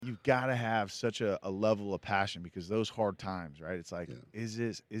you've got to have such a level of passion because those hard times, right? It's like, is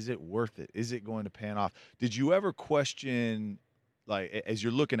it worth it? Is it going to pan off? Did you ever question, like, as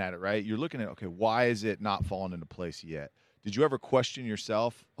you're looking at it, right? You're looking at, okay, why is it not falling into place yet? Did you ever question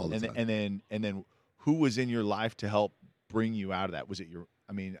yourself? All the time. And then who was in your life to help bring you out of that? Was it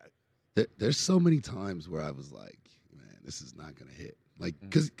there's so many times where I was like, man, this is not going to hit. Like,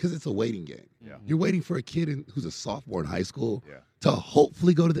 because it's a waiting game. Yeah. You're waiting for a kid who's a sophomore in high school to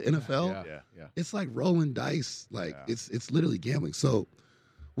hopefully go to the NFL. Yeah. It's like rolling dice. Like, it's literally gambling. So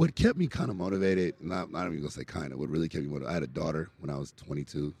what kept me kind of motivated, not even going to say kind of, what really kept me motivated, I had a daughter when I was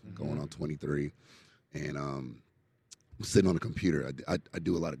 22, going on 23. And I'm sitting on a computer. I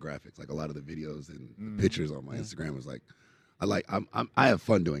do a lot of graphics, like a lot of the videos and pictures on my Instagram is like, I have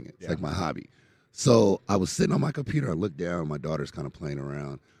fun doing it. It's like my hobby. So I was sitting on my computer. I looked down. My daughter's kind of playing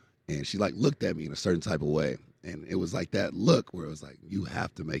around, and she like looked at me in a certain type of way, and it was like that look where it was like, you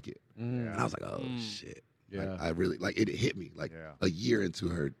have to make it. And I was like, oh shit. Yeah. Like, I really like it. Hit me like a year into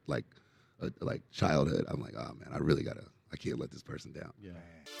her like childhood. I'm like, oh man, I can't let this person down. Yeah.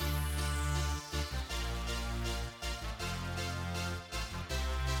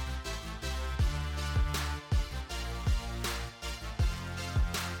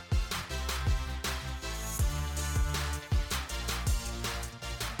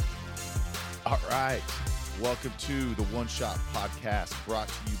 All right. Welcome to the One Shot Podcast, brought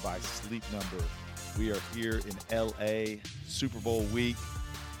to you by Sleep Number. We are here in L.A., Super Bowl week,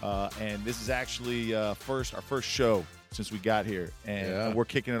 and this is actually our first show since we got here, and we're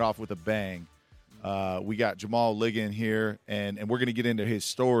kicking it off with a bang. We got Jamal Liggin here, and we're going to get into his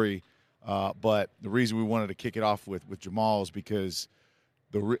story, but the reason we wanted to kick it off with Jamal is because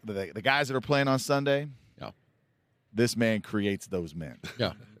the guys that are playing on Sunday, this man creates those men.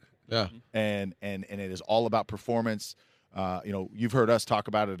 Yeah. Yeah. And it is all about performance. You've heard us talk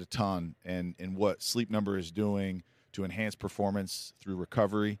about it a ton and what Sleep Number is doing to enhance performance through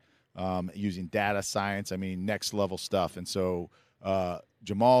recovery, using data science. I mean, next level stuff. And so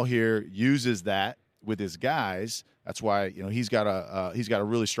Jamal here uses that with his guys. That's why, he's got a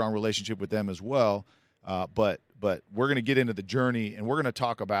really strong relationship with them as well. But we're going to get into the journey, and we're going to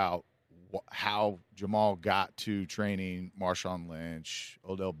talk about how Jamal got to training Marshawn Lynch,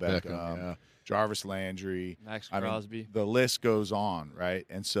 Odell Beckham, Jarvis Landry, Max Crosby. The list goes on, right?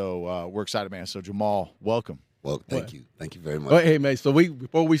 And so we're excited, man. So Jamal, welcome. Well, thank you very much. Well, hey, man. So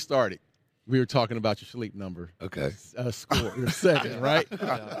before we started, we were talking about your sleep number. Okay. Score, your second, right?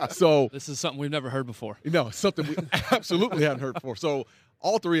 So this is something we've never heard before. Something we absolutely hadn't heard before. So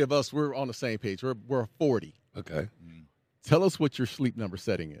all three of us, we're on the same page. We're 40. Okay. Tell us what your sleep number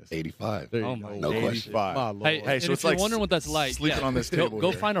setting is. 85. There you Oh go. my No question. My Lord. Hey, so so it's if you're like wondering what that's like, sleeping on this table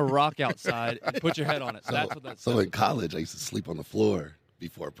go here. find a rock outside and put your head on it. That's what that's. So in college, I used to sleep on the floor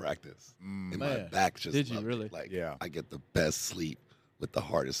before practice. And my Man. back just Did you loved really? it. Like, Yeah. I get the best sleep with the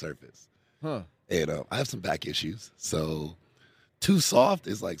hardest surface. Huh. And I have some back issues. So too soft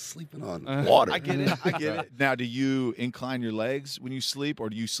is like sleeping on water. I get it. Now, do you incline your legs when you sleep,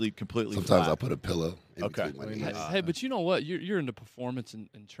 or do you sleep completely Sometimes flat? I'll put a pillow in Okay. between my knees. Hey, but you know what? You're into performance and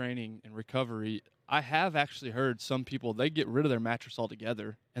training and recovery. I have actually heard some people, they get rid of their mattress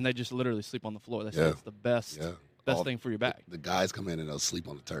altogether and they just literally sleep on the floor. They say it's the best thing for your back. The guys come in and they'll sleep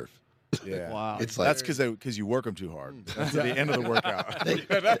on the turf. Yeah. Wow. It's like That's because you work them too hard. That's at the end of the workout.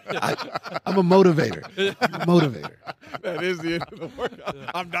 I'm a motivator. That is the end of the workout.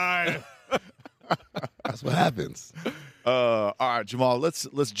 I'm dying. That's what happens. All right, Jamal,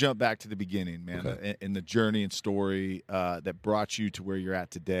 let's jump back to the beginning, man, Okay. in the journey and story that brought you to where you're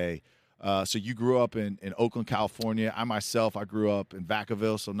at today. So you grew up in Oakland, California. I grew up in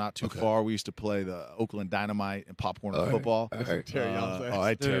Vacaville, so not too far. We used to play the Oakland Dynamite and Pop Warner football. All right. Tear y'all's ass.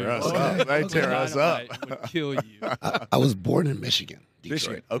 I'd tear us Okay. up. I'd tear us up. Dynamite would kill you. I was born in Michigan, Detroit.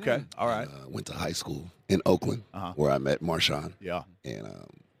 Michigan. Okay. All right. Went to high school in Oakland, where I met Marshawn. Yeah. And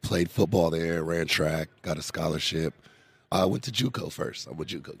played football there, ran track, got a scholarship. I went to JUCO first. I'm a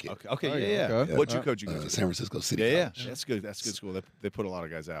JUCO kid. Okay. Yeah. Okay. What JUCO did you go to? San Francisco City Yeah. College. That's good. That's good school. They put a lot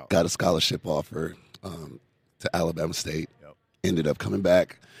of guys out. Got a scholarship offer to Alabama State. Yep. Ended up coming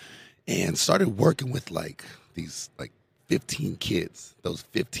back and started working with these 15 kids. Those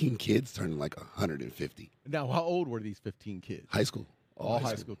 15 kids turned like 150. Now, how old were these 15 kids? High school. All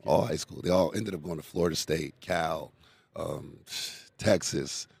high school kids. All high school. They all ended up going to Florida State, Cal,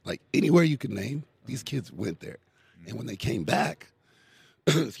 Texas, like anywhere you could name. These kids went there. And when they came back,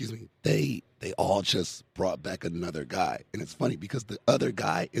 excuse me, they they all just brought back another guy. And it's funny because the other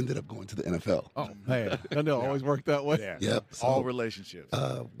guy ended up going to the NFL. Oh, man. Doesn't it always work that way? Yeah. Yep. So, All relationships.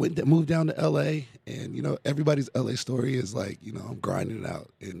 moved down to LA, and everybody's LA story is like, I'm grinding it out.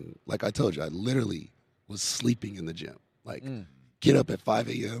 And like I told you, I literally was sleeping in the gym. Like, get up at 5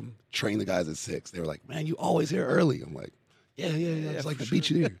 a.m., train the guys at 6. They were like, man, you always here early. I'm like, yeah. It's like the beach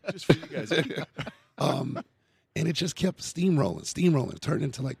you here. Just for you guys. And it just kept steamrolling. It turned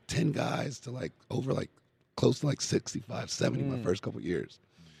into like 10 guys to like over like close to like 65, 70 my first couple years.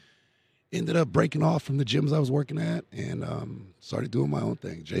 Ended up breaking off from the gyms I was working at and started doing my own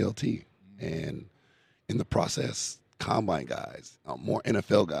thing, JLT. And in the process, combine guys, more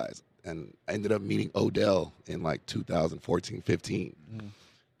NFL guys. And I ended up meeting Odell in like 2014, 15.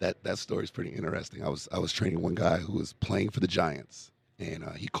 That story is pretty interesting. I was training one guy who was playing for the Giants, and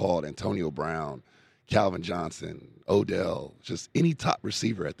he called Antonio Brown, Calvin Johnson, Odell, just any top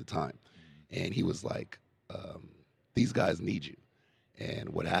receiver at the time. And he was like, these guys need you. And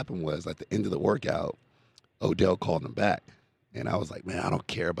what happened was at the end of the workout, Odell called him back. And I was like, man, I don't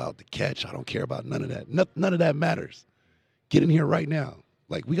care about the catch. I don't care about none of that. None of that matters. Get in here right now.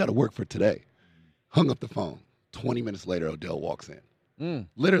 Like, we got to work for today. Hung up the phone. 20 minutes later, Odell walks in.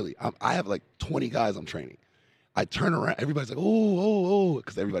 Literally, I have like 20 guys I'm training. I turn around. Everybody's like, oh,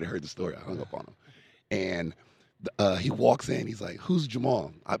 because everybody heard the story. I hung up on him. And he walks in. He's like, who's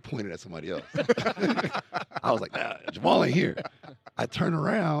Jamal? I pointed at somebody else. I was like, nah, Jamal ain't here. I turn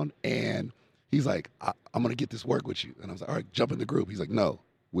around, and he's like, I'm going to get this work with you. And I was like, all right, jump in the group. He's like, no,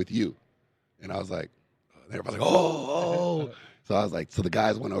 with you. And I was like, everybody's like, oh. So I was like, so the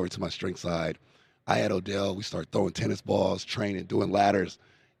guys went over to my strength side. I had Odell. We started throwing tennis balls, training, doing ladders.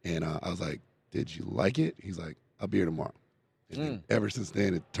 And I was like, did you like it? He's like, I'll be here tomorrow. And then ever since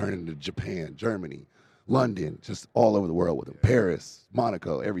then, it turned into Japan, Germany, London, just all over the world with him. Paris,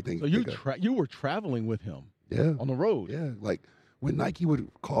 Monaco, everything. So you were traveling with him on the road. Yeah, like when Nike would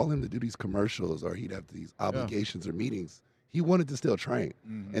call him to do these commercials or he'd have these obligations or meetings, he wanted to still train.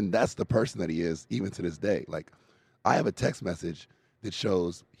 And that's the person that he is even to this day. Like, I have a text message that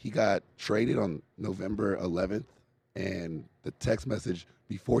shows he got traded on November 11th, and the text message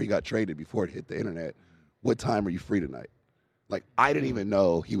before he got traded, before it hit the internet, what time are you free tonight? Like, I didn't even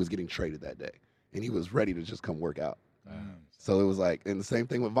know he was getting traded that day, and he was ready to just come work out. So it was like, and the same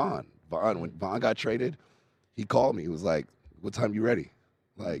thing with Vaughn. When Vaughn got traded, he called me. He was like, what time you ready?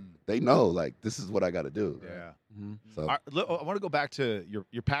 Like, they know, like, this is what I got to do. Yeah. So I want to go back to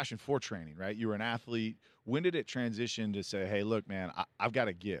your passion for training, right? You were an athlete. When did it transition to say, hey, look, man, I've got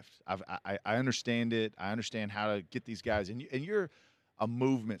a gift. I understand it. I understand how to get these guys. And you're a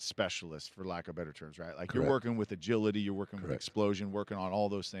movement specialist, for lack of better terms, right? Like, you're working with agility, you're working with explosion, working on all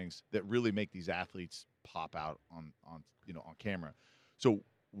those things that really make these athletes pop out on camera. So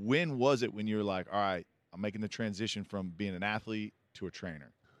when was it when you're like, all right, I'm making the transition from being an athlete to a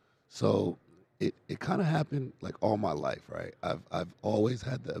trainer? So it kind of happened like all my life, right? I've always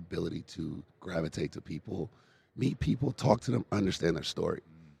had the ability to gravitate to people, meet people, talk to them, understand their story.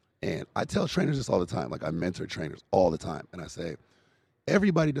 And I tell trainers this all the time. Like, I mentor trainers all the time, and I say,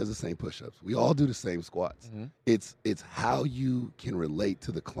 everybody does the same push-ups. We all do the same squats. It's how you can relate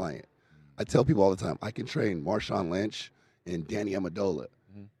to the client. I tell people all the time, I can train Marshawn Lynch and Danny Amendola.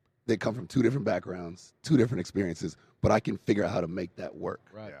 They come from two different backgrounds, two different experiences, but I can figure out how to make that work.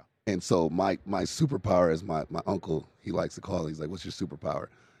 Right. Yeah. And so my superpower, as my uncle, he likes to call it, he's like, what's your superpower?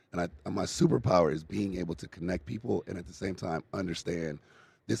 And my superpower is being able to connect people and at the same time understand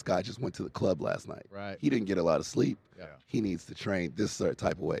this guy just went to the club last night. Right. He didn't get a lot of sleep. Yeah. He needs to train this certain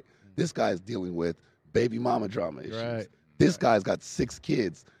type of way. This guy's dealing with baby mama drama issues. Right. This guy's got 6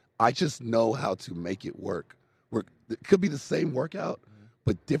 kids. I just know how to make it work. It could be the same workout,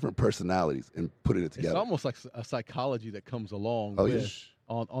 but different personalities and putting it together. It's almost like a psychology that comes along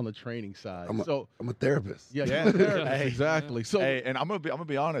on the training side. I'm a therapist. Yeah, Yeah. you're a therapist, exactly. So, Hey, and I'm gonna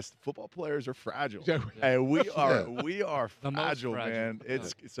be honest. Football players are fragile. Yeah. Hey, we are The most fragile, fragile. man.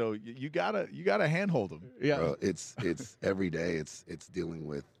 It's so you gotta handhold them. yeah, Bro, it's every day. It's dealing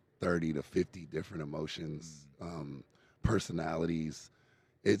with 30 to 50 different emotions, personalities.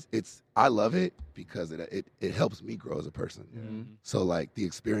 I love it because it helps me grow as a person. So like the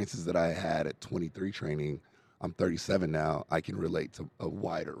experiences that I had at 23 training, I'm 37 now. I can relate to a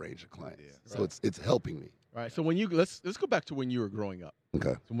wider range of clients. Yeah. So it's helping me. right. So when let's go back to when you were growing up.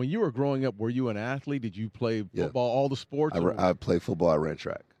 Okay. So when you were growing up, were you an athlete? Did you play Yeah. football, all the sports? I played football. I ran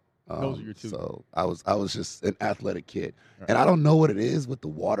track. Those are your two. So I was just an athletic kid, and I don't know what it is, what the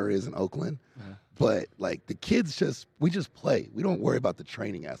water is in Oakland, but like the kids we just play. We don't worry about the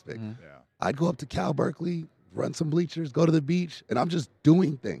training aspect. Yeah. I'd go up to Cal Berkeley, run some bleachers, go to the beach, and I'm just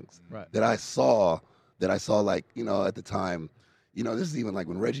doing things that I saw like, you know, at the time, you know, this is even like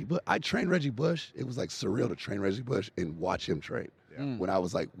when I trained Reggie Bush. It was like surreal to train Reggie Bush and watch him train. When I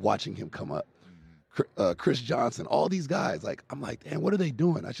was like watching him come up. Chris Johnson, all these guys, like, I'm like, damn, what are they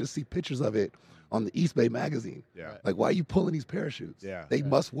doing? I just see pictures of it on the East Bay magazine. Like, why are you pulling these parachutes? They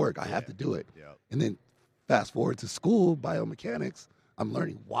must work. I have to do it. And then fast forward to school, biomechanics, I'm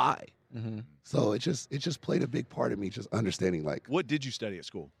learning why. So it just played a big part of me just understanding, like. What did you study at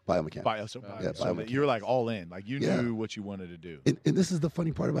school? Biomechanics. So biomechanics. you were like all in. Like you knew what you wanted to do. And this is the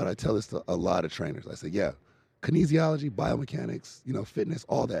funny part about it. I tell this to a lot of trainers. I say, kinesiology, biomechanics, you know, fitness,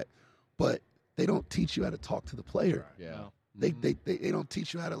 all that. But they don't teach you how to talk to the player. They don't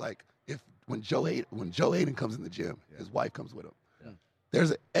teach you how to, like, when Joe Aiden comes in the gym, his wife comes with him.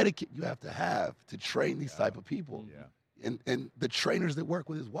 There's an etiquette you have to train these type of people. And the trainers that work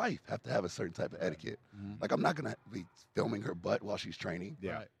with his wife have to have a certain type of etiquette. Like, I'm not gonna be filming her butt while she's training.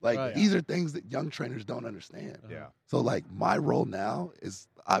 These are things that young trainers don't understand. So, like, my role now is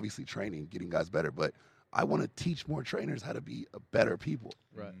obviously training, getting guys better, but I want to teach more trainers how to be a better people.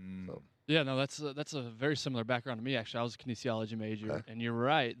 So. Yeah, no, that's a very similar background to me, actually. I was a kinesiology major, and you're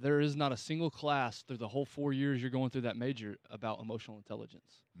right. There is not a single class through the whole 4 years you're going through that major about emotional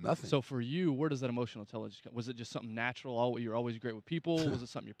intelligence. Nothing. So for you, where does that emotional intelligence come? Was it just something natural? You're always great with people? Was it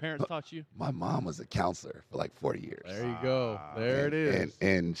something your parents taught you? My mom was a counselor for like 40 years. There you go. There it is.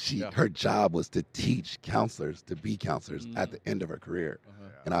 And her job was to teach counselors to be counselors at the end of her career.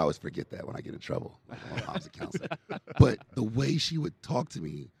 And I always forget that when I get in trouble. Like, my mom's a counselor. But the way she would talk to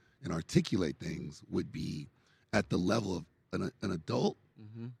me and articulate things would be at the level of an adult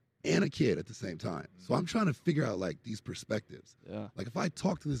and a kid at the same time. So I'm trying to figure out, like, these perspectives. Like, if I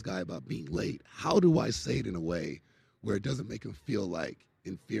talk to this guy about being late, how do I say it in a way where it doesn't make him feel like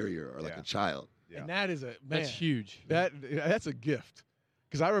inferior or like a child? And that is that's huge. That's a gift.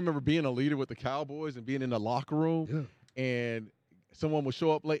 Because I remember being a leader with the Cowboys and being in the locker room, and someone would show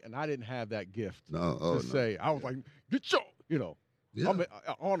up late, and I didn't have that gift say. I was like, get your, you know. I'm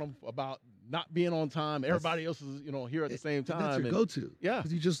on them about not being on time. Everybody else is, you know, here at the same time. That's your go-to.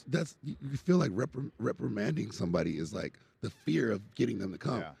 Because you feel like reprimanding somebody is like the fear of getting them to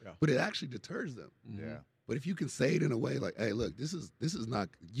come. But it actually deters them. But if you can say it in a way like, hey, look, this is not,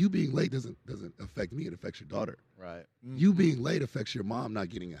 you being late doesn't affect me, it affects your daughter. You being late affects your mom not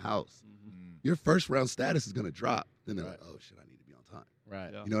getting a house. Your first round status is gonna drop. Then they're like, oh shit, I need to be on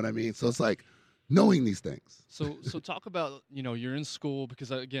time. You know what I mean? So it's like knowing these things. So talk about, you know, you're in school,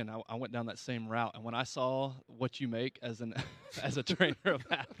 because again, I went down that same route, and when I saw what you make as a trainer of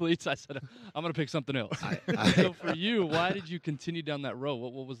athletes, I said, I'm going to pick something else. So for you, why did you continue down that road?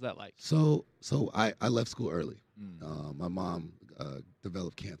 What was that like? So I left school early. My mom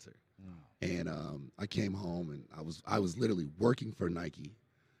developed cancer, and I came home, and I was literally working for Nike.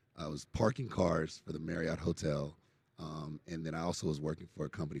 I was parking cars for the Marriott Hotel, and then I also was working for a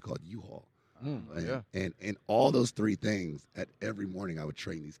company called U-Haul. And all those three things, at every morning I would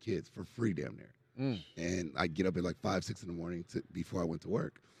train these kids for free damn near. And I'd get up at like 5, 6 in the morning before I went to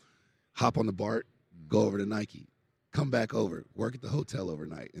work, hop on the BART, go over to Nike, come back over, work at the hotel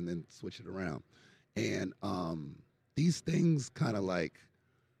overnight, and then switch it around. And these things kind of like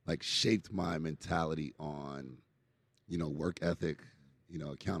shaped my mentality on, you know, work ethic, you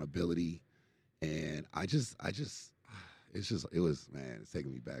know, accountability. And it was, man, it's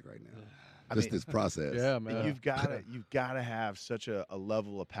taking me back right now. This process. Yeah, man. And you've got to have such a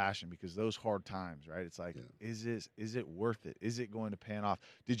level of passion, because those hard times, right? It's like, is it worth it? Is it going to pan off?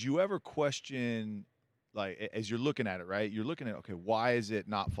 Did you ever question, like, as you're looking at it, right? You're looking at, okay, why is it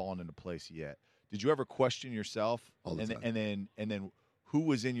not falling into place yet? Did you ever question yourself? All the time. And then who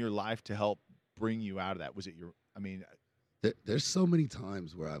was in your life to help bring you out of that? Was it there's so many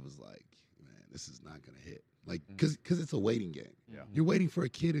times where I was like, man, this is not going to hit. Like, because it's a waiting game. You're waiting for a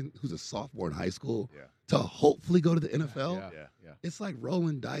kid who's a sophomore in high school to hopefully go to the NFL. It's like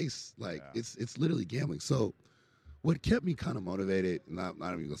rolling dice. Like, it's literally gambling. So what kept me kind of motivated, not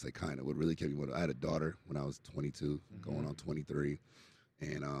even going to say kind of, what really kept me motivated, I had a daughter when I was 22, going on 23.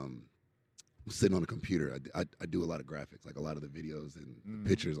 And I'm sitting on a computer. I do a lot of graphics, like a lot of the videos and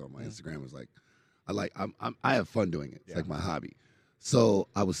pictures on my Instagram was like, I have fun doing it. It's like my hobby. So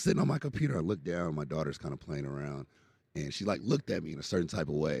I was sitting on my computer. I looked down. My daughter's kind of playing around, and she like looked at me in a certain type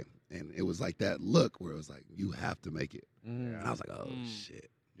of way, and it was like that look where it was like, you have to make it. And I was like, oh shit.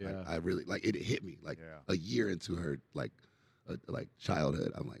 Like, I really, like, it hit me like a year into her like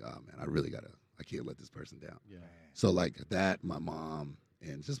childhood. I'm like, oh man, I can't let this person down. So like that, my mom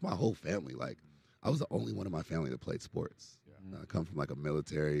and just my whole family, like I was the only one in my family that played sports. I come from like a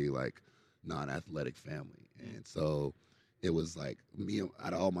military, like non-athletic family. And so it was like me,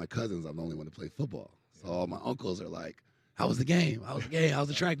 out of all my cousins, I'm the only one to play football. So all my uncles are like, how was the game? How was the game? How's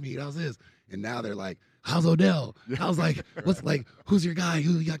the track meet? How's this? And now they're like, how's Odell? How's like, what's like, who's your guy?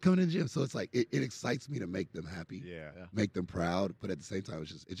 Who you got coming in the gym? So it's like, it excites me to make them happy, make them proud. But at the same time,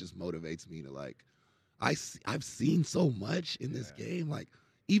 it just motivates me to like, I've seen so much in this game, like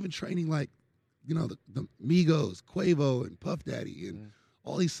even training, like, you know, the Migos, Quavo, and Puff Daddy, and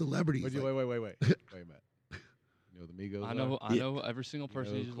all these celebrities. Wait a minute. Wait a minute. You know the Migos? I know every single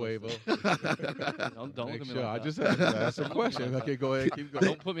person. You know Quavo. don't look at me like I that. just asked some questions. Okay, go ahead. Keep going.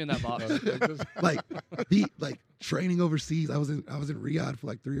 Don't put me in that box. like training overseas. I was in Riyadh for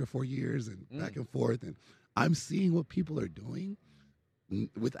like 3 or 4 years and back and forth, and I'm seeing what people are doing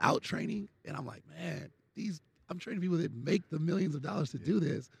without training, and I'm like, man, I'm training people that make the millions of dollars to do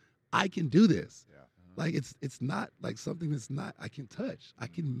this. I can do this. Yeah. Like it's not like something that's not I can touch. I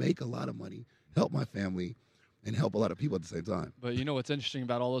can make a lot of money, help my family, and help a lot of people at the same time. But you know what's interesting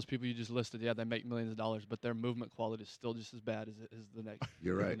about all those people you just listed? Yeah, they make millions of dollars, but their movement quality is still just as bad as the next.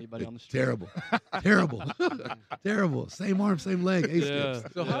 You're right. Anybody on the street? Terrible. Same arm, same leg.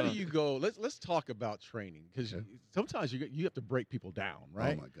 Steps. So how do you go? Let's talk about training, because sometimes you have to break people down,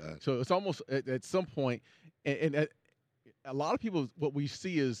 right? Oh my God. So it's almost at some point, and a lot of people, what we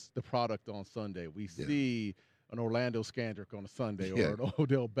see is the product on Sunday. We see an Orlando Scandrick on a Sunday or an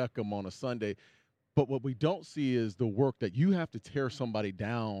Odell Beckham on a Sunday. But what we don't see is the work that you have to tear somebody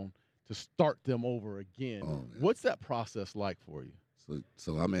down to start them over again. Oh, what's that process like for you?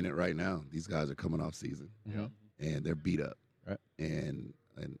 So I'm in it right now. These guys are coming off season, and they're beat up. Right. And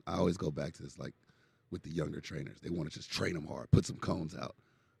I always go back to this, like with the younger trainers. They want to just train them hard, put some cones out.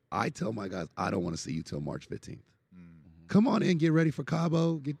 I tell my guys, I don't want to see you till March 15th. Come on in, get ready for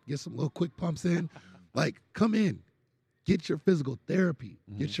Cabo, get some little quick pumps in. Like, come in, get your physical therapy,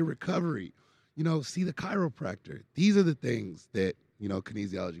 get your recovery. You know, see the chiropractor. These are the things that, you know,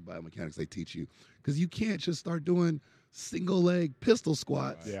 kinesiology, biomechanics, they teach you. Because you can't just start doing single leg pistol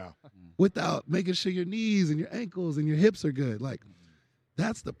squats without making sure your knees and your ankles and your hips are good. Like,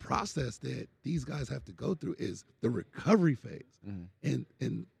 that's the process that these guys have to go through, is the recovery phase.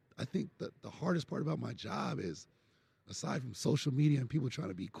 And I think that the hardest part about my job is, aside from social media and people trying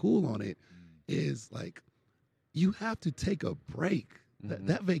to be cool on it, is like, you have to take a break.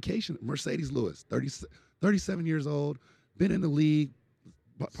 That vacation, Mercedes Lewis, 37 years old, been in the league.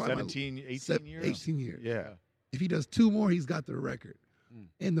 18 years? 18 years. Yeah. If he does 2 more, he's got the record.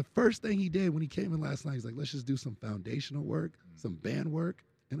 And the first thing he did when he came in last night, he's like, let's just do some foundational work, some band work,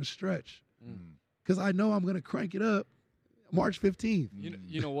 and a stretch. Because I know I'm going to crank it up March 15th.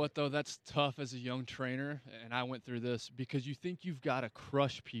 You know what, though? That's tough as a young trainer, and I went through this, because you think you've got to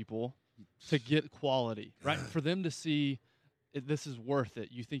crush people to get quality, right? For them to see this is worth it.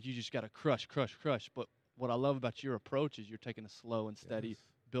 You think you just got to crush. But what I love about your approach is you're taking a slow and steady,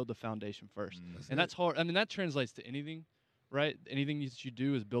 build the foundation first. And that's hard. I mean, that translates to anything, right? Anything that you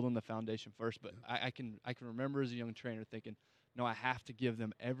do is building the foundation first. But I can remember as a young trainer thinking, no, I have to give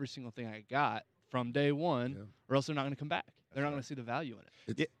them every single thing I got from day one, or else they're not going to come back. They're not going to see the value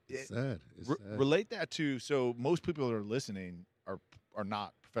in it. It's sad. It's sad. Relate that to, so most people that are listening are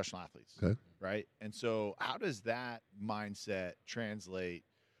not professional athletes, right? And so how does that mindset translate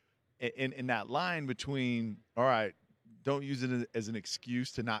in that line between, all right, don't use it as an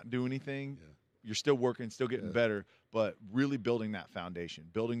excuse to not do anything. You're still working, still getting better, but really building that foundation,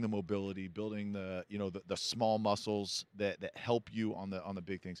 building the mobility, building the small muscles that help you on the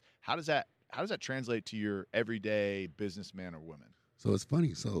big things. How does that translate to your everyday businessman or woman? So it's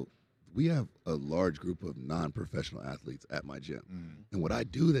funny. So we have a large group of non-professional athletes at my gym. And what I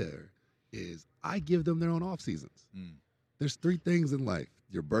do there is I give them their own off seasons. There's 3 things in life: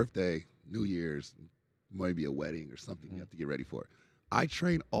 your birthday, New Year's, maybe a wedding or something you have to get ready for. I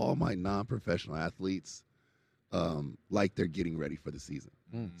train all my non-professional athletes like they're getting ready for the season.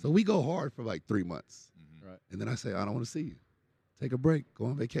 So we go hard for like 3 months. Right. And then I say, I don't want to see you. Take a break, go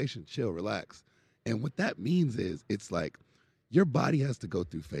on vacation, chill, relax. And what that means is, it's like your body has to go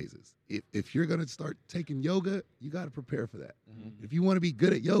through phases. If you're going to start taking yoga, you got to prepare for that. If you want to be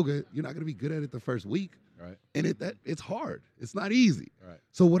good at yoga, you're not going to be good at it the first week. Right. And it's hard. It's not easy. Right.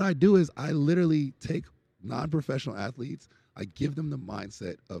 So what I do is I literally take non-professional athletes, I give them the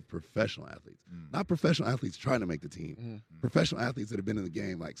mindset of professional athletes. Not professional athletes trying to make the team. Professional athletes that have been in the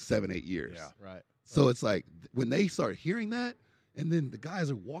game like 7-8 years. Yeah. Right. So it's like when they start hearing that, and then the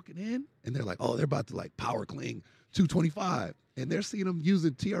guys are walking in and they're like, oh, they're about to like power clean 225. And they're seeing them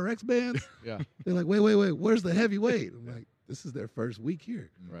using TRX bands. They're like, wait, where's the heavy weight? I'm like, this is their first week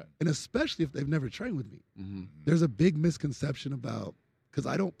here. Right. And especially if they've never trained with me. There's a big misconception about, because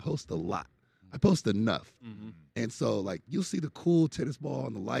I don't post a lot I post enough. And so, like, you'll see the cool tennis ball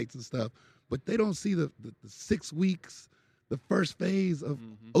and the lights and stuff, but they don't see the 6 weeks, the first phase of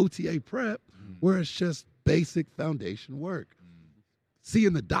OTA prep, where it's just basic foundation work.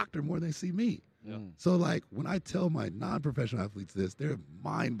 Seeing the doctor more than they see me. So, like, when I tell my non-professional athletes this, they're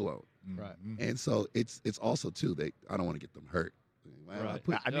mind blown. Right. And so it's also, too, I don't want to get them hurt.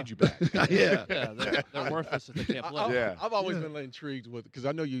 I need you back. Yeah. They're worthless if they can't play. I've always been intrigued with, because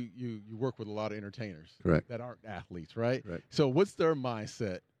I know you work with a lot of entertainers that aren't athletes, right? So what's their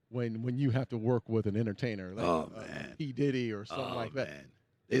mindset when you have to work with an entertainer, like P. Diddy or something like that? Man.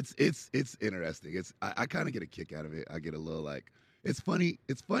 It's interesting. I kind of get a kick out of it. I get a little like, it's funny,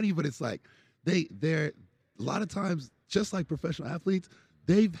 but it's like they're a lot of times, just like professional athletes,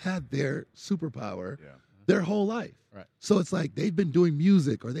 they've had their superpower their whole life. Right. So it's like they've been doing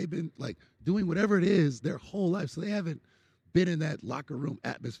music or they've been like doing whatever it is their whole life. So they haven't been in that locker room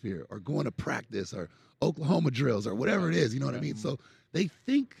atmosphere or going to practice or Oklahoma drills or whatever it is. You know what I mean? So they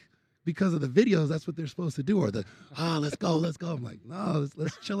think because of the videos, that's what they're supposed to do. Or let's go. I'm like, no,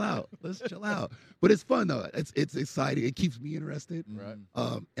 let's chill out. Let's chill out. But it's fun though. It's exciting. It keeps me interested.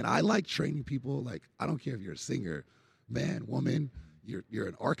 Right. And I like training people. Like, I don't care if you're a singer, man, woman, you're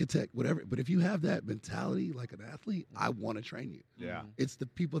an architect, whatever. But if you have that mentality like an athlete, I want to train you. Yeah. It's the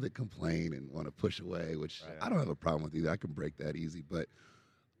people that complain and want to push away, which I don't have a problem with either. I can break that easy. But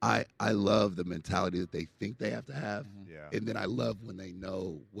I love the mentality that they think they have to have. Yeah. And then I love when they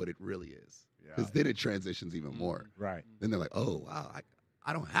know what it really is. Because then it transitions even more. Right. Then they're like, oh, wow,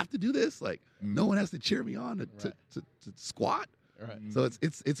 I don't have to do this. Like, no one has to cheer me on to squat. Right. So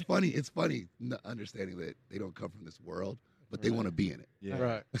it's funny. It's funny understanding that they don't come from this world, but they want to be in it. Yeah.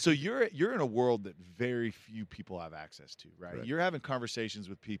 Right. So you're in a world that very few people have access to, right? Right. You're having conversations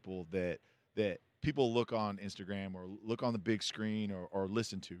with people that people look on Instagram or look on the big screen or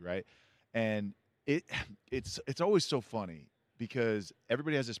listen to, right? And it's always so funny because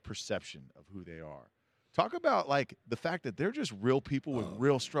everybody has this perception of who they are. Talk about like the fact that they're just real people with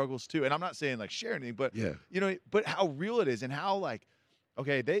real struggles too. And I'm not saying like share anything, but but how real it is and how like,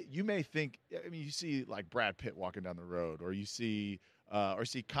 okay, you may think, I mean, you see like Brad Pitt walking down the road, or you see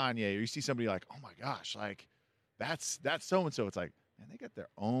Kanye, or you see somebody like, oh my gosh, like that's so and so. It's like, man, they got their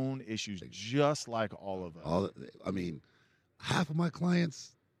own issues just like all of us. I mean, half of my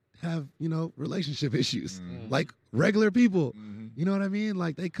clients have relationship issues, like regular people. You know what I mean?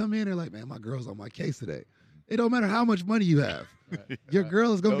 Like they come in and like, man, my girl's on my case today. It don't matter how much money you have. Your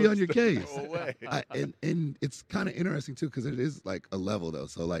girl is going to be on your case. And it's kind of interesting, too, because it is like a level, though.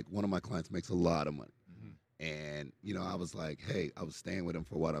 So, like, one of my clients makes a lot of money. And, I was like, hey, I was staying with him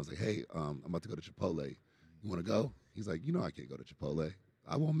for a while. I was like, hey, I'm about to go to Chipotle. You want to go? He's like, I can't go to Chipotle.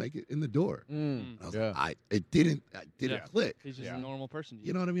 I won't make it in the door. And I was like, it didn't click. He's just a normal person.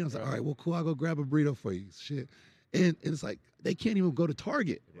 You know what I mean? I was like, all right, well, cool. I'll go grab a burrito for you. Shit. And it's like, they can't even go to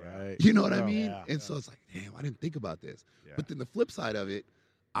Target. Right. You know what I mean? Yeah. And so it's like, damn, I didn't think about this. Yeah. But then the flip side of it,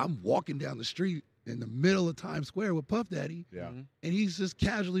 I'm walking down the street in the middle of Times Square with Puff Daddy. Yeah. And he's just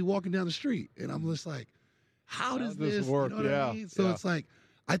casually walking down the street. And I'm just like, how does this work? You know what I mean? So it's like,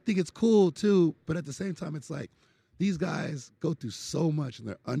 I think it's cool too, but at the same time, it's like, these guys go through so much and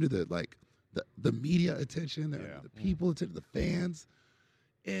they're under the media attention, they're under the people attention, the fans.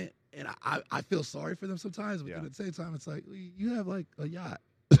 And I feel sorry for them sometimes, but then at the same time, it's like, you have like a yacht.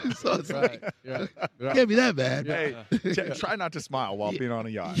 So it's like, can't be that bad. Hey, try not to smile while being on a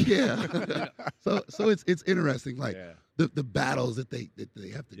yacht. Yeah. So it's interesting, like the battles that they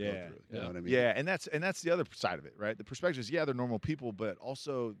have to go through. You know what I mean? Yeah, and that's the other side of it, right? The perspective is, they're normal people, but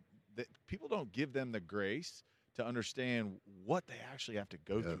also that people don't give them the grace to understand what they actually have to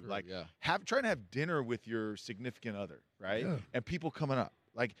go through. Like trying to have dinner with your significant other, right? Yeah. And people coming up.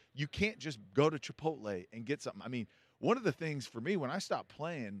 Like, you can't just go to Chipotle and get something. I mean, one of the things for me when I stopped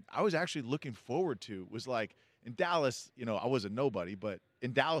playing, I was actually looking forward to was like in Dallas, I was a nobody, but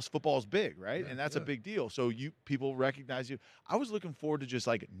in Dallas, football's big, right? And that's a big deal. So people recognize you. I was looking forward to just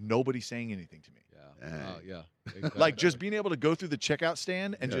like nobody saying anything to me. Exactly. Like just being able to go through the checkout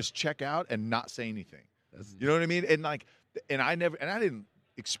stand and just check out and not say anything. You know what I mean? And like, I didn't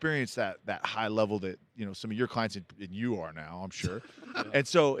experience that high level that some of your clients and you are now, I'm sure. And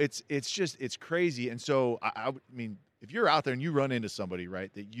so it's crazy. And so I mean, if you're out there and you run into somebody,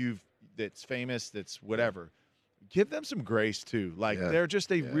 right, that's famous, that's whatever, give them some grace too. Like they're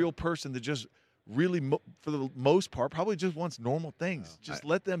just a real person that just really for the most part probably just wants normal things. Just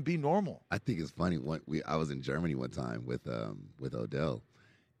let them be normal. I think it's funny. I was in Germany one time with Odell.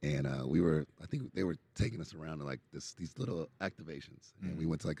 And I think they were taking us around to like these little activations. And we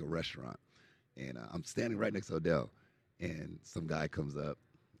went to like a restaurant. And I'm standing right next to Odell. And some guy comes up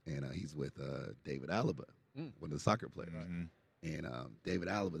and he's with David Alaba, one of the soccer players. Mm-hmm. And David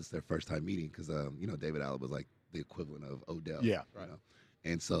Alaba, it's their first time meeting because David Alaba is like the equivalent of Odell. Yeah, right.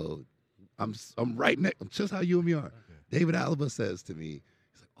 And so I'm right next, just how you and me are. Okay. David Alaba says to me,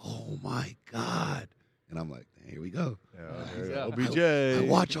 he's like, "Oh my God," and I'm like, "Here we go." OBJ. I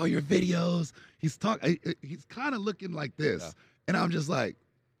watch all your videos. He's talking. He's kind of looking like this, and I'm just like,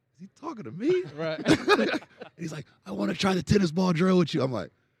 "Is he talking to me?" Right. And he's like, "I want to try the tennis ball drill with you." I'm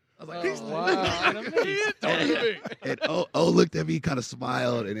like, and O looked at me, kind of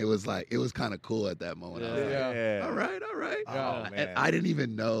smiled, and it was kind of cool at that moment. I was like, all right. Oh, And I didn't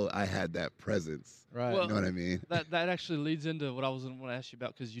even know I had that presence. Right. Well, you know what I mean? That actually leads into what I was going to ask you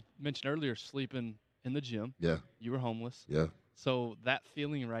about, because you mentioned earlier sleeping in the gym. Yeah. You were homeless. Yeah. So that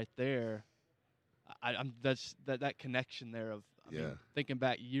feeling right there, that's that connection there of, I mean, thinking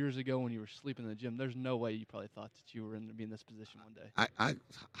back years ago when you were sleeping in the gym, there's no way you probably thought that you were going to be in this position one day. I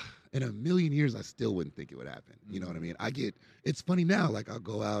in a million years, I still wouldn't think it would happen. You know what I mean? It's funny now, like I'll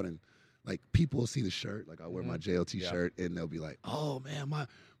go out and like people will see the shirt, like I'll wear my JLT shirt and they'll be like, "Oh man,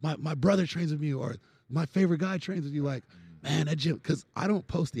 my brother trains with me," or "My favorite guy trains with you." Like, man, that gym, because I don't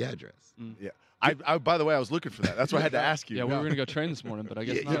post the address. Yeah. I by the way, I was looking for that. That's why I had to ask you. Yeah, we were going to go train this morning, but I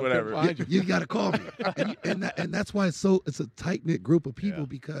guess not. Whatever. You got to call me, and that's why it's a tight knit group of people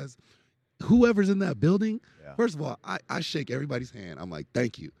because whoever's in that building, first of all, I shake everybody's hand. I'm like,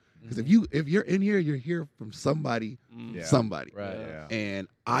 thank you, because if you're in here, you're here from somebody, somebody, right? Yeah. And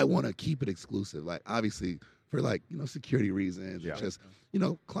I want to keep it exclusive, like obviously for like security reasons, or just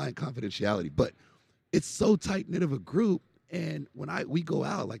client confidentiality, but it's so tight knit of a group. And when we go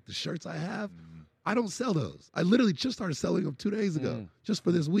out, like the shirts I have, I don't sell those. I literally just started selling them 2 days ago, just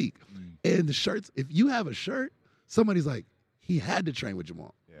for this week. And the shirts, if you have a shirt, somebody's like, he had to train with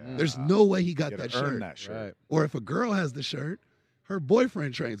Jamal. Yeah. There's no way he got that shirt. Right. Or if a girl has the shirt, her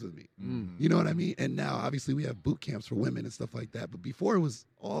boyfriend trains with me. You know what I mean? And now, obviously, we have boot camps for women and stuff like that. But before, it was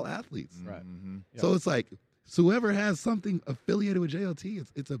all athletes. Right. So it's like, so whoever has something affiliated with JLT,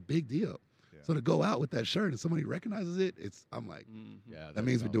 it's a big deal. So to go out with that shirt and somebody recognizes it, I'm like, that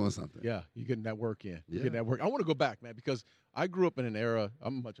means we're doing something. Yeah, you're getting that work in. Yeah. Getting that work. I want to go back, man, because I grew up in an era.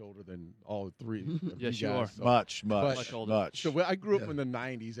 I'm much older than all three. Of Yes, you you guys, are. so. Much older. So I grew up in the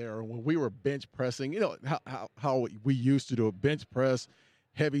 '90s era when we were bench pressing. You know how we used to do a bench press,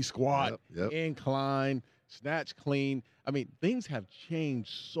 heavy squat, incline, snatch clean. I mean, things have changed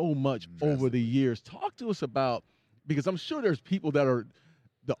so much over the years. Talk to us about, because I'm sure there's people that are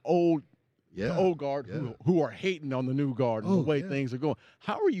the old guard who are hating on the new guard and the way things are going.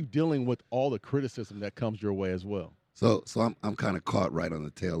 How are you dealing with all the criticism that comes your way as well? So I'm kind of caught right on the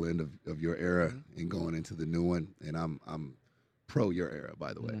tail end of your era and going into the new one, and I'm pro your era,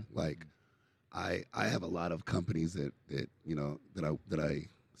 by the way. Like I have a lot of companies that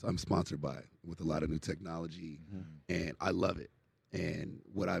I'm sponsored by with a lot of new technology, and I love it. And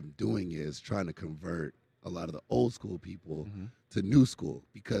what I'm doing is trying to convert a lot of the old school people to new school,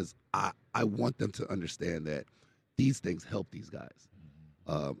 because I want them to understand that these things help these guys.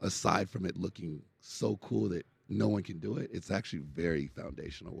 Aside from it looking so cool that no one can do it, it's actually very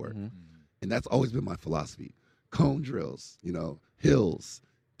foundational work. And that's always been my philosophy. Cone drills, hills,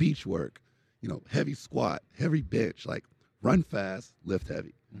 beach work, heavy squat, heavy bench, like run fast, lift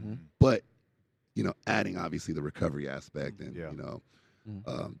heavy. But, adding obviously the recovery aspect and,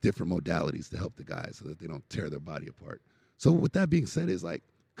 different modalities to help the guys so that they don't tear their body apart. So with that being said, is like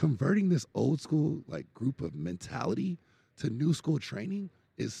converting this old school like group of mentality to new school training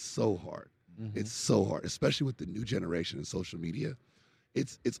is so hard. It's so hard, especially with the new generation and social media.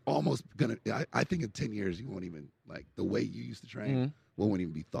 It's almost gonna. I think in 10 years you won't even, like, the way you used to train won't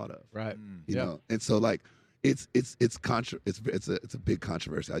even be thought of. Right. You know. And so like it's a big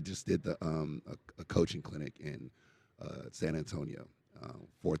controversy. I just did a coaching clinic in San Antonio.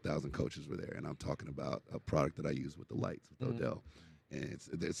 4,000 coaches were there, and I'm talking about a product that I use with the lights with Odell, and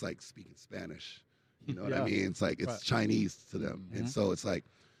it's like speaking Spanish. You know what I mean? It's like it's Chinese to them, and so it's like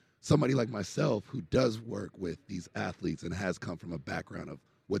somebody like myself who does work with these athletes and has come from a background of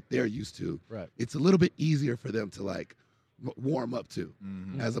what they're used to. Right. It's a little bit easier for them to like warm up to,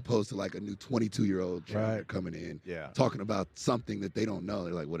 as opposed to like a new 22-year-old trainer coming in, talking about something that they don't know.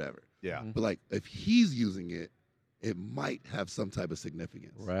 They're like, whatever. Yeah. But like if he's using it, it might have some type of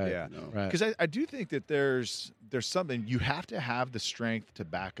significance. Right. Yeah. Right. Because I do think that there's something, you have to have the strength to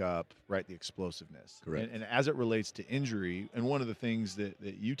back up, right, the explosiveness. Correct. And as it relates to injury, and one of the things that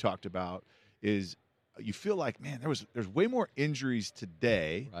you talked about is you feel like, man, there's way more injuries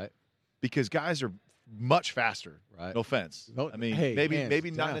today, Right. because guys are much faster. Right. No offense. No, I mean, hey, maybe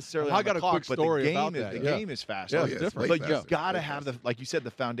hands not down. necessarily. I on got the a clock, quick but story the game about is that. the Yeah. game is faster. Yeah, Oh, it's yeah, different. way But you've faster, got to way have faster. like you said,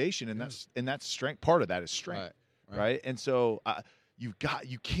 the foundation, and that's strength. Part of that is strength, right? And so you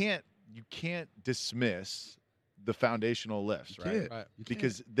can't dismiss the foundational lifts, right?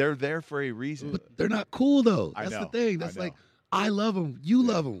 Because they're there for a reason. But they're not cool though. I That's know. the thing. That's like I love them, you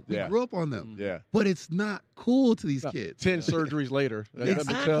love them. We grew up on them. Yeah. But it's not cool to these kids. 10 surgeries later. Let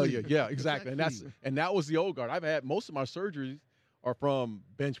me tell you. Yeah, exactly. Exactly. And that was the old guard. I've had most of my surgeries are from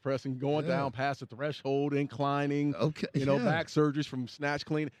bench pressing, going down past the threshold, inclining, back surgeries from snatch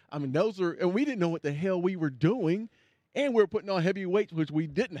clean. I mean, and we didn't know what the hell we were doing. And we were putting on heavy weights, which we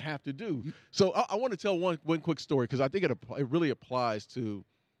didn't have to do. So I want to tell one quick story because I think it really applies to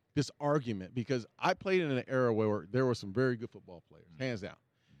this argument, because I played in an era where there were some very good football players, hands down.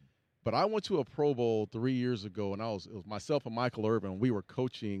 But I went to a Pro Bowl 3 years ago, and it was myself and Michael Irvin. We were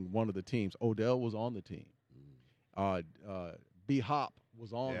coaching one of the teams. Odell was on the team. B. Hop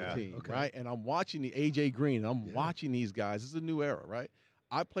was on the team, right? And I'm watching the A.J. Green, and I'm watching these guys. This is a new era, right?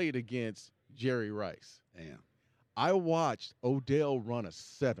 I played against Jerry Rice. Damn. I watched Odell run a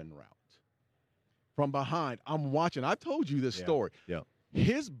 7 route from behind. I'm watching. I've told you this story. Yeah.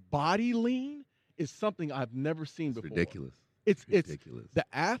 His body lean is something I've never seen before. Ridiculous. It's ridiculous. The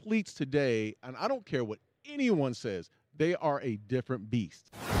athletes today, and I don't care what anyone says, they are a different beast.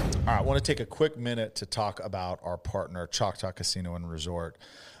 All right, I want to take a quick minute to talk about our partner, Choctaw Casino and Resort.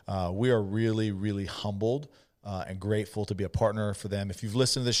 We are really, really humbled and grateful to be a partner for them. If you've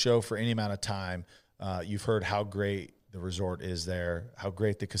listened to the show for any amount of time, you've heard how great the resort is there, how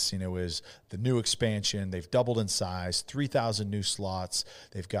great the casino is, the new expansion. They've doubled in size, 3,000 new slots.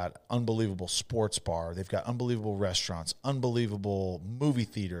 They've got unbelievable sports bar. They've got unbelievable restaurants, unbelievable movie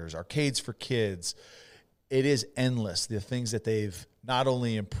theaters, arcades for kids. It is endless, the things that they've not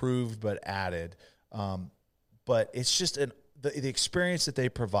only improved but added. But it's just the experience that they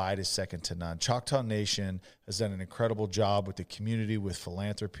provide is second to none. Choctaw Nation has done an incredible job with the community, with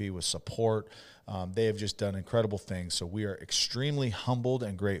philanthropy, with support. They have just done incredible things. So we are extremely humbled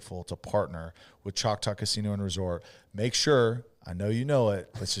and grateful to partner with Choctaw Casino and Resort. Make sure, I know you know it,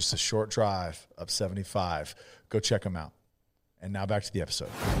 it's just a short drive up 75. Go check them out. And now back to the episode.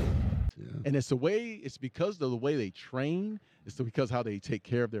 Yeah. And it's because of the way they train. It's because how they take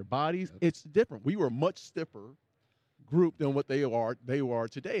care of their bodies. Yep. It's different. We were much stiffer group than what they are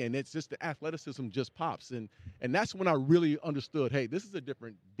today, and it's just the athleticism just pops, and that's when I really understood, hey, this is a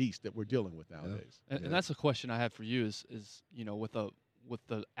different beast that we're dealing with nowadays. And that's a question I have for you is with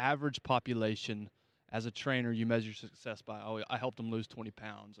the average population, as a trainer, you measure success by, I helped them lose 20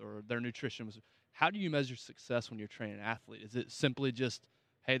 pounds, or their nutrition was. How do you measure success when you're training an athlete? Is it simply just,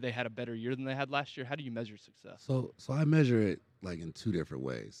 hey, they had a better year than they had last year? How do you measure success? So I measure it like in two different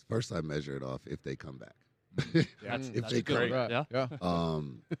ways. First, I measure it off if they come back. That's they come great. back. Yeah.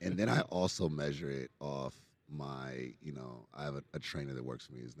 And then I also measure it off my, I have a trainer that works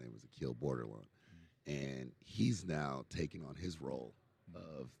for me. His name is Akil Borderline. And he's now taking on his role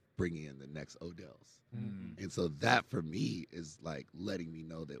of bringing in the next Odells. Mm-hmm. And so that for me is like letting me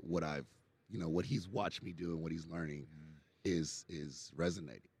know that what what he's watched me do and what he's learning is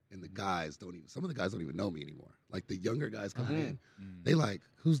resonating. And the guys some of the guys don't even know me anymore. Like the younger guys coming in, they like,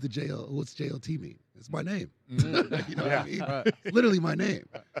 what's JLT mean? It's my name. You know what I mean? Right. It's literally my name.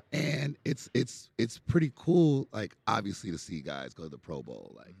 And it's pretty cool, like, obviously to see guys go to the Pro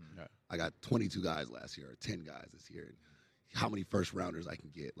Bowl. Like, I got 22 guys last year, or 10 guys this year. And how many first rounders I can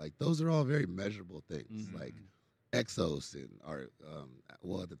get. Like, those are all very measurable things. Like Exos and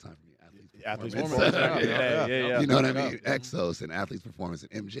at the time for me, Athletes Performance. Yeah. You know what I mean? Exos and Athletes Performance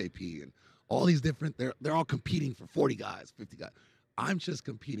and MJP and all these different, they're all competing for 40 guys, 50 guys. I'm just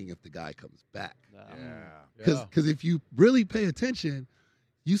competing if the guy comes back. Because if you really pay attention,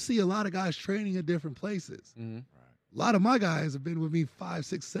 you see a lot of guys training at different places. Mm-hmm. Right. A lot of my guys have been with me 5,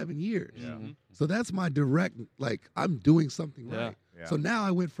 6, 7 years. Yeah. Mm-hmm. So that's my direct, like, I'm doing something right. Yeah. So now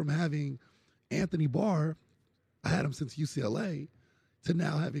I went from having Anthony Barr, I had him since UCLA, to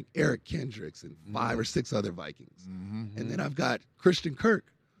now having Eric Kendricks and 5 or 6 other Vikings. Mm-hmm. And then I've got Christian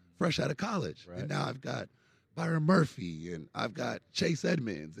Kirk, fresh out of college. Right. And now I've got Byron Murphy and I've got Chase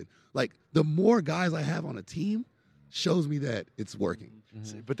Edmonds. And, like, the more guys I have on a team shows me that it's working.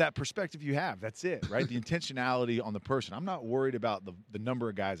 Mm-hmm. But that perspective you have, that's it, right? The intentionality on the person. I'm not worried about the number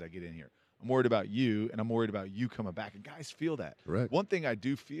of guys I get in here. I'm worried about you, and I'm worried about you coming back. And guys feel that. Correct. One thing I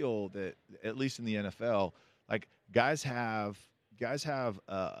do feel that, at least in the NFL, like, guys have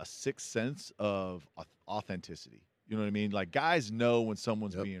a sixth sense of authenticity. You know what I mean? Like guys know when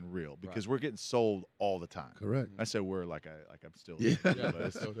someone's being real because we're getting sold all the time. Correct. I said we're like I'm still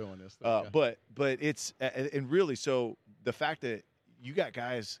Still doing this. But it's and really so the fact that you got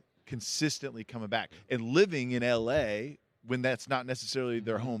guys consistently coming back and living in LA when that's not necessarily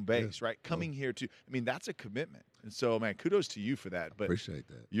their home base, right? Coming here to, I mean, that's a commitment. And so, man, kudos to you for that. But appreciate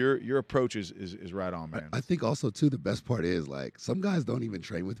that. Your approach is right on, man. I think also too the best part is like some guys don't even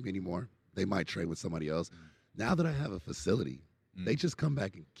train with me anymore. They might train with somebody else. Now that I have a facility, they just come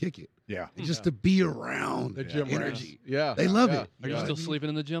back and kick it. Yeah. And just to be around the gym energy. Yeah. They love it. Are you still sleeping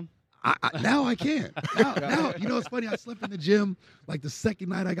in the gym? Now I can. Now, you know what's funny? I slept in the gym like the second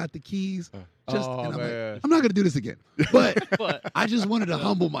night I got the keys. And I'm like, I'm not going to do this again. But I just wanted to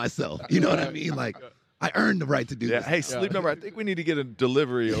humble myself. You know what I mean? Like, I earned the right to do this. Hey, Sleep Number, I think we need to get a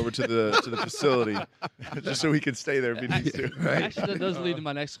delivery over to the facility just so he can stay there if he needs to. Right? Actually, that does lead to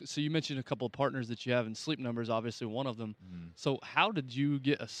my next. So you mentioned a couple of partners that you have, and Sleep Number is obviously one of them. So how did you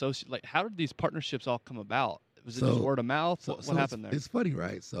get associated? Like, how did these partnerships all come about? Was it just word of mouth? What happened there? It's funny,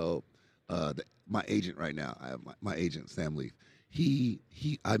 right? So my agent right now, I have my agent, Sam Leaf.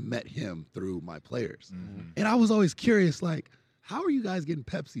 I met him through my players. And I was always curious, like, how are you guys getting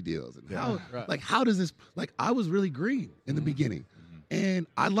Pepsi deals? And how does this, like, I was really green in the beginning. And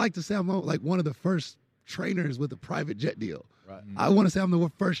I'd like to say I'm like one of the first trainers with a private jet deal. Right. I want to say I'm the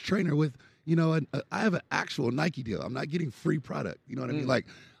first trainer with, I have an actual Nike deal. I'm not getting free product. You know what I mean? Like,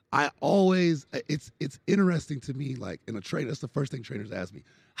 I always, it's interesting to me, like, in a trainer, that's the first thing trainers ask me,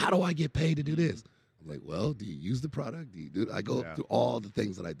 how do I get paid to do this? I'm like, well, do you use the product? Do you do it? I go through all the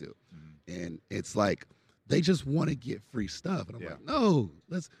things that I do. And it's like, they just want to get free stuff. And I'm like, no,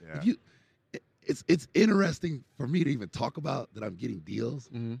 it's interesting for me to even talk about that I'm getting deals.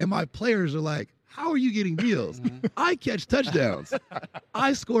 And my players are like, how are you getting deals? I catch touchdowns.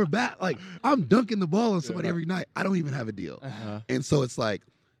 I score back. Like, I'm dunking the ball on somebody every night. I don't even have a deal. And so it's like,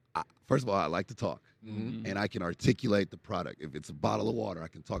 first of all, I like to talk. And I can articulate the product. If it's a bottle of water, I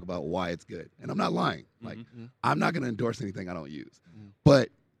can talk about why it's good. And I'm not lying. Like, I'm not going to endorse anything I don't use. But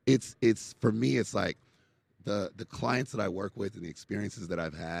it's for me, it's like the clients that I work with and the experiences that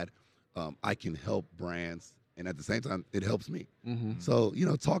I've had, I can help brands. And at the same time, it helps me. So,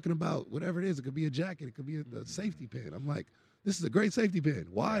 talking about whatever it is, it could be a jacket, it could be a safety pin. I'm like, this is a great safety pin.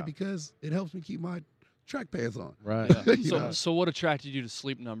 Why? Because it helps me keep my track pants on. Right. So what attracted you to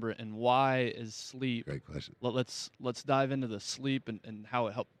Sleep Number, and why is sleep? Great question. Let's dive into the sleep and how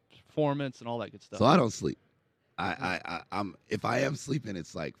it helps performance and all that good stuff. So I don't sleep. I'm if I am sleeping,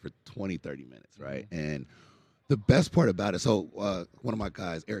 it's like for 20, 30 minutes, right? And the best part about it, so one of my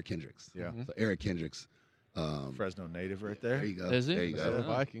guys, Eric Hendricks. Yeah. So Eric Hendricks. Fresno native right there. There you go. Is he? There you go.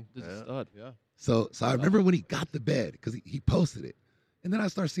 Viking. This is stud. Yeah. So I remember when he got the bed, because he posted it. And then I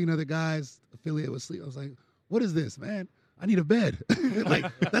started seeing other guys affiliated with sleep. I was like, what is this, man? I need a bed.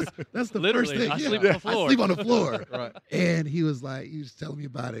 Like, that's the Literally, first thing. I sleep on the floor. I sleep on the floor. Right. And he was telling me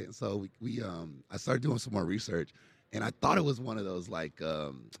about it. And so I started doing some more research. And I thought it was one of those, like,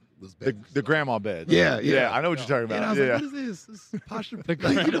 those beds. The grandma beds. Yeah. I know what you're talking about. And I was like, what is this? This is posture.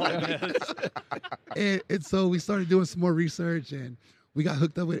 And so we started doing some more research, and we got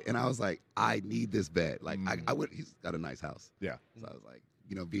hooked up with it. And I was like, I need this bed. Like, he's got a nice house. Yeah. So I was like,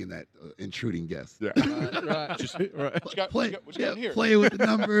 being that intruding guest. Yeah. Right. Just Playing with the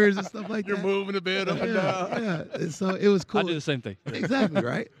numbers and stuff like You're that. moving the bed up and down. Yeah. And so it was cool. I do the same thing. Exactly,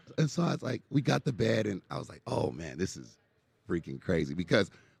 right? And so I was like, we got the bed, and I was like, oh, man, this is freaking crazy. Because,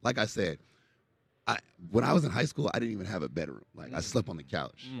 like I said, when I was in high school, I didn't even have a bedroom. Like, I slept on the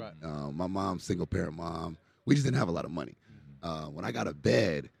couch. Right. My mom's single-parent mom. We just didn't have a lot of money. When I got a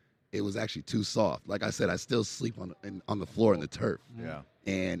bed, it was actually too soft. Like I said, I still sleep on the floor in the turf. Yeah.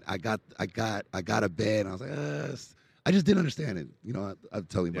 And I got a bed, and I was like, I just didn't understand it. I'm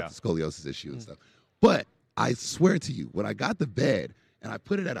telling you about the scoliosis issue and stuff. But I swear to you, when I got the bed and I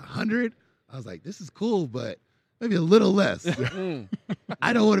put it at 100, I was like, this is cool, but maybe a little less.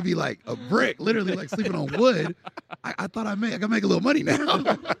 I don't want to be like a brick, literally like sleeping on wood. I thought I can make a little money now.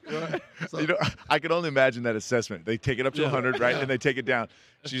 So, I can only imagine that assessment. They take it up to 100, right? And they take it down.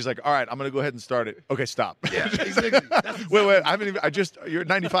 She's like, all right, I'm going to go ahead and start it. Okay, stop. Yeah, exactly. Wait, you're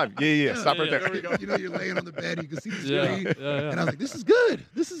 95. Yeah. Stop right there. There we go. You're laying on the bed, you can see the screen. And I was like, this is good.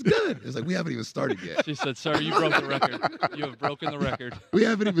 It's like, we haven't even started yet. She said, sir, you broke the record. You have broken the record. We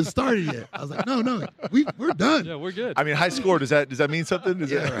haven't even started yet. I was like, no, we're done. Yeah, we're good. I mean, high score, does that mean something?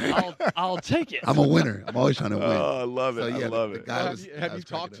 Right. I'll take it. I'm a winner. I'm always trying to win. Oh, I love it. So, I love it. The guy Have you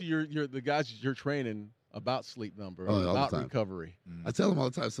talked to the guys you're training about Sleep Number, all about the time. recovery. I tell them all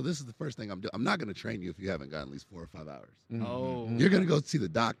the time, so this is the first thing I'm doing. I'm not going to train you if you haven't gotten at least 4 or 5 hours. Oh. You're going to go see the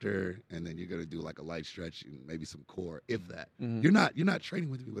doctor, and then you're going to do like a light stretch and maybe some core, if that. You're not training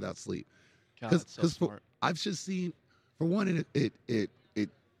with me without sleep. God, so smart. I've just seen, for one,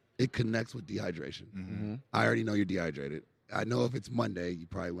 it connects with dehydration. I already know you're dehydrated. I know if it's Monday, you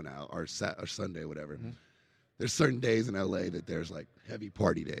probably went out, or Sunday, whatever. There's certain days in LA that there's like heavy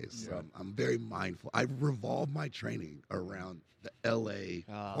party days. So I'm very mindful. I revolve my training around the LA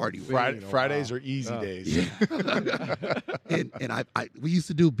party. Fridays are easy days. Yeah. and we used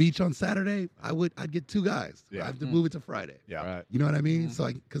to do beach on Saturday. I'd get 2 guys. I have to move it to Friday. Yeah. Right. You know what I mean?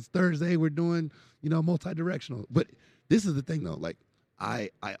 So because Thursday we're doing, multi-directional. But this is the thing though, like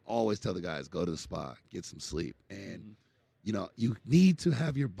I always tell the guys, go to the spa, get some sleep. And you need to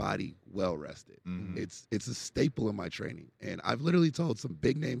have your body well rested. It's a staple in my training. And I've literally told some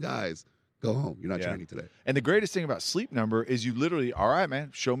big name guys, go home. You're not training today. And the greatest thing about Sleep Number is you literally, all right, man,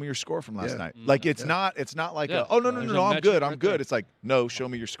 show me your score from last night. Like it's not like no, I'm good. I'm good. It's like, no, show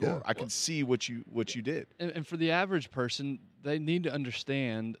me your score. I can see what you did. And for the average person, they need to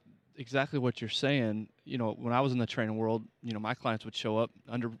understand exactly what you're saying. When I was in the training world, my clients would show up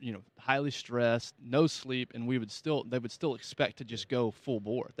under, highly stressed, no sleep, and they would still expect to just go full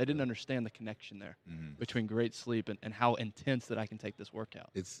bore. They didn't understand the connection there between great sleep and how intense that I can take this workout.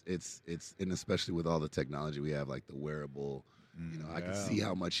 It's and especially with all the technology we have, like the wearable, I can see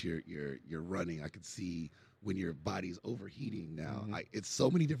how much you're running. I can see when your body's overheating now. It's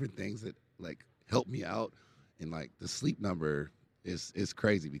so many different things that like help me out, and like the Sleep Number is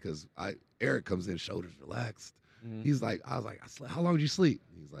crazy because Eric comes in, shoulders relaxed. He's like, I was like, how long did you sleep?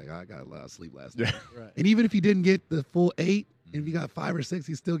 He's like, I got a lot of sleep last night. Right. And even if he didn't get the full 8, and if he got 5 or 6,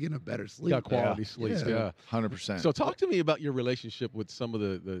 he's still getting a better sleep. Got quality sleep. Yeah. 100%. So talk to me about your relationship with some of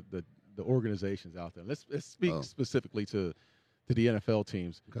the organizations out there. Let's speak specifically to the NFL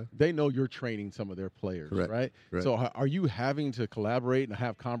teams. Okay. They know you're training some of their players, right? So are you having to collaborate and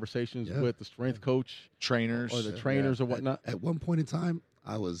have conversations with the strength coach, trainers, or the trainers or whatnot? At one point in time,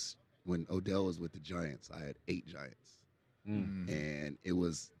 when Odell was with the Giants, I had 8 Giants. And it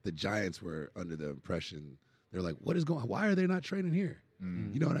was, the Giants were under the impression, they're like, why are they not training here?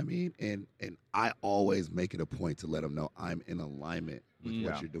 You know what I mean? And I always make it a point to let them know I'm in alignment with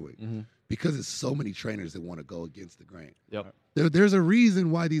what you're doing. Because it's so many trainers that want to go against the grain. Yep. There's a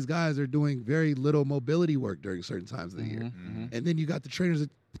reason why these guys are doing very little mobility work during certain times of the year. And then you got the trainers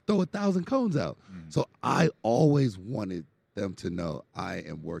that throw 1,000 cones out. So I always wanted them to know I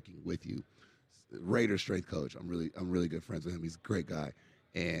am working with you. Raider strength coach, I'm really good friends with him. He's a great guy.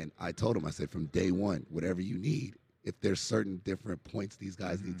 And I told him, I said, from day one, whatever you need, if there's certain different points these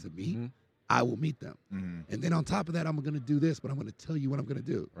guys need to meet, I will meet them. And then on top of that, I'm going to do this, but I'm going to tell you what I'm going to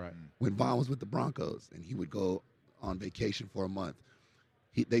do. Right. When Vaughn was with the Broncos and he would go on vacation for a month,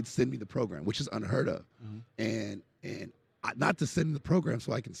 they'd send me the program, which is unheard of. And not to send me the program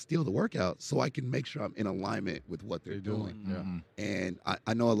so I can steal the workout, so I can make sure I'm in alignment with what they're doing. And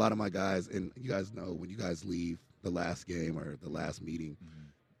I know a lot of my guys, and you guys know when you guys leave the last game or the last meeting,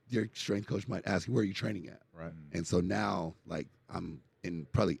 your strength coach might ask you, where are you training at? Right. And so now, like, I'm in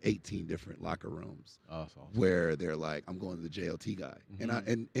probably 18 different locker rooms Awesome. where they're like, I'm going to the JLT guy.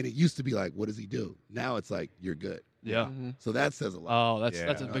 And it used to be like, what does he do? Now it's like, you're good. Yeah. So that says a lot. Oh, that's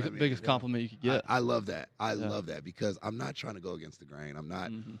the biggest compliment you could get. I love that. I love that because I'm not trying to go against the grain. I'm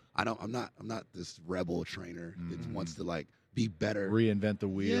not. I'm not this rebel trainer that wants to like be better, reinvent the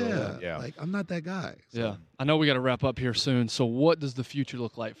wheel. Yeah. Like I'm not that guy. So. Yeah. I know we got to wrap up here soon. So what does the future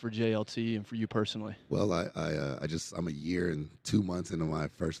look like for JLT and for you personally? Well, I'm a year and 2 months into my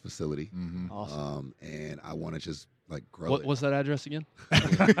first facility. Awesome. And I want to just like grow it. What's that address again?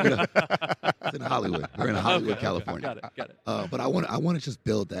 It's in Hollywood. We're in Hollywood, California. Got it. But I want to just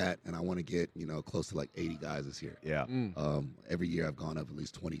build that, and I want to get close to like 80 guys this year. Yeah. Every year I've gone up at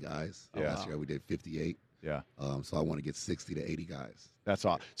least 20 guys. Last year we did 58. Yeah. So I want to get 60 to 80 guys. That's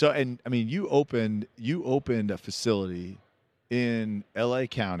all. So, and I mean, you opened a facility in LA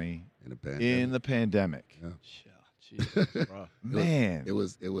County in the pandemic. Yeah. Jesus. Man, it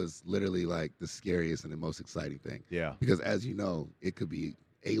was literally like the scariest and the most exciting thing. Yeah. Because as you know, it could be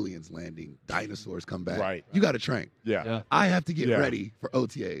aliens landing, dinosaurs come back. Right. You got to train. Yeah. I have to get ready for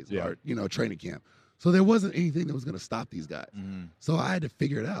OTAs or training camp. So there wasn't anything that was going to stop these guys. So I had to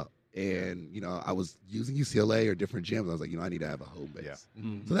figure it out. And I was using UCLA or different gyms. I was like, I need to have a home base.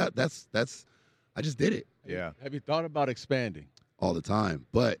 So that's I just did it. Yeah. Have you thought about expanding? All the time,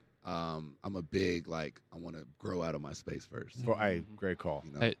 but I'm a big, like, I want to grow out of my space first. Hey, great call.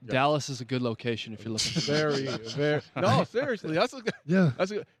 You know? Hey, Dallas is a good location if you're looking for very. No, seriously, that's a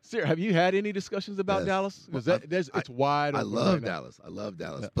good. Sir, have you had any discussions about Dallas? Because it's wide. I love Dallas. I love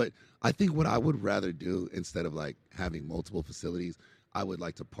Dallas. But I think what I would rather do instead of like having multiple facilities, I would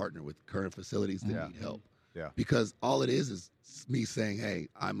like to partner with current facilities that need help. Yeah. Because all it is me saying, hey,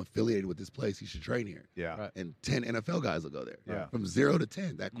 I'm affiliated with this place. You should train here. Yeah. Right. And 10 NFL guys will go there. Yeah. From 0 to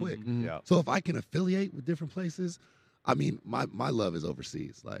 10 that quick. Mm-hmm. Yeah. So if I can affiliate with different places, I mean, my love is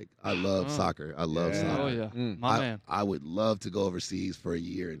overseas. Like, I love soccer. I love soccer. Oh, yeah. My man. I would love to go overseas for a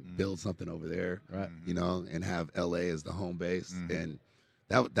year and build something over there. Right. You know, and have LA as the home base. And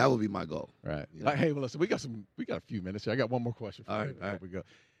that would be my goal. Right. You know? Hey, well, listen, we got a few minutes here. I got one more question for you. All right. We go.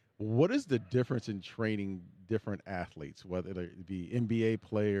 What is the difference in training different athletes, whether it be NBA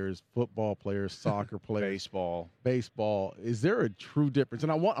players, football players, soccer players, baseball? Is there a true difference?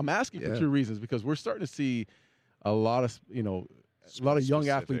 And I'm asking for two reasons, because we're starting to see a lot of young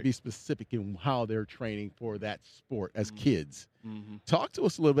athletes be specific in how they're training for that sport as kids. Mm-hmm. Talk to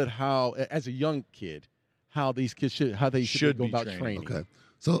us a little bit how, as a young kid, how these kids should go about training. Okay,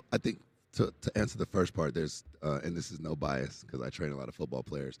 so I think to answer the first part, there's and this is no bias because I train a lot of football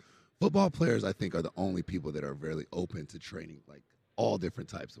players. Football players, I think, are the only people that are really open to training like all different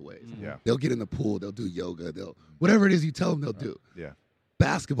types of ways. Yeah, they'll get in the pool, they'll do yoga, they'll whatever it is you tell them they'll do. Yeah,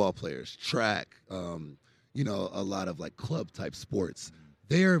 basketball players, track, a lot of like club type sports.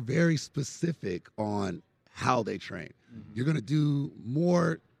 They are very specific on how they train. You're going to do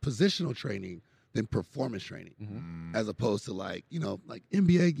more positional training than performance training, as opposed to like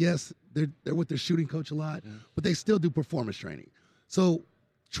NBA. Yes, they're with their shooting coach a lot, but they still do performance training. So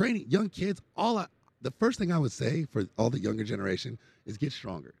training young kids, the first thing I would say for all the younger generation is get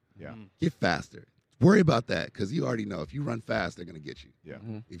stronger. Yeah, get faster. Worry about that because you already know if you run fast, they're going to get you. Yeah,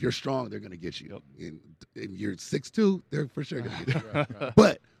 if you're strong, they're going to get you. Yep. And you're 6'2", they're for sure going to get you. Right.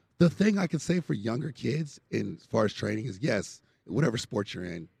 But the thing I could say for younger kids as far as training is, yes, whatever sport you're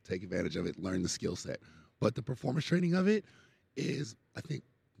in, take advantage of it, learn the skill set. But the performance training of it is, I think,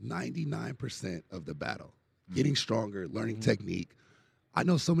 99% of the battle. Getting stronger, learning technique. I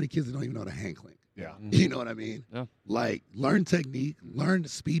know so many kids that don't even know how to hand clink. Yeah. You know what I mean? Yeah. Like, learn technique, learn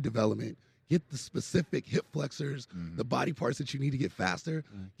speed development, get the specific hip flexors, the body parts that you need to get faster,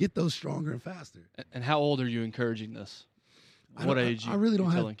 get those stronger and faster. And how old are you encouraging this? What age? I really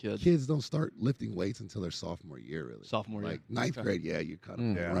don't have kids? Kids don't start lifting weights until their sophomore year, really. Sophomore year. Like ninth grade, you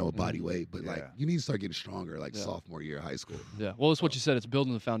kind of around with body weight, but like you need to start getting stronger, like sophomore year of high school. Yeah. Well, it's what you said. It's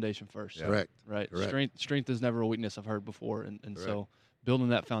building the foundation first. Yeah. Correct. Right. Correct. Strength is never a weakness. I've heard before, and so building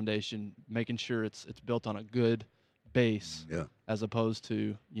that foundation, making sure it's built on a good base, as opposed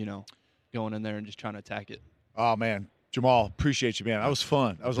to going in there and just trying to attack it. Oh man, Jamal, appreciate you, man. That was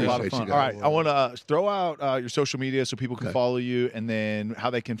fun. That was a lot of fun. You All right, I want to throw out your social media so people can follow you, and then how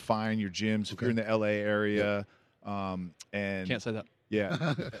they can find your gyms if you're in the LA area. And can't say that.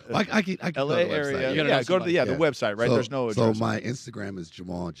 Yeah, I can LA area. Go to the website. Right, there's no address. So my Instagram is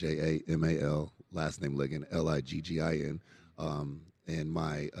Jamal Jamal, last name Liggin, Liggin, and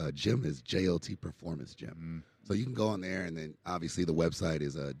my gym is JLT Performance Gym. So you can go on there, and then obviously the website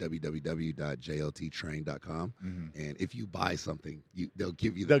is www.jlttrain.com. And if you buy something, they'll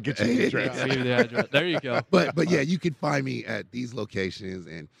give you the address. I'll give you the address. There you go. But yeah, you can find me at these locations,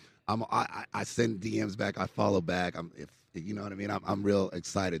 and I send DMs back, I follow back. If you know what I mean. I'm real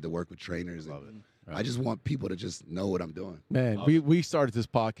excited to work with trainers. Love it. I just want people to just know what I'm doing. Man, we started this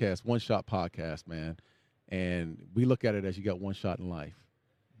podcast, One Shot Podcast, man, and we look at it as you got one shot in life.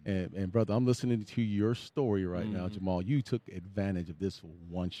 And brother, I'm listening to your story right now, Jamal. You took advantage of this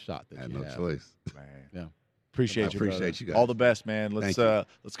one shot that I had you no have. choice. Man. Yeah. Appreciate you, you guys. All the best, man. Let's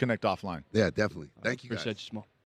connect offline. Yeah, definitely. Thank you, guys. Appreciate you, Jamal.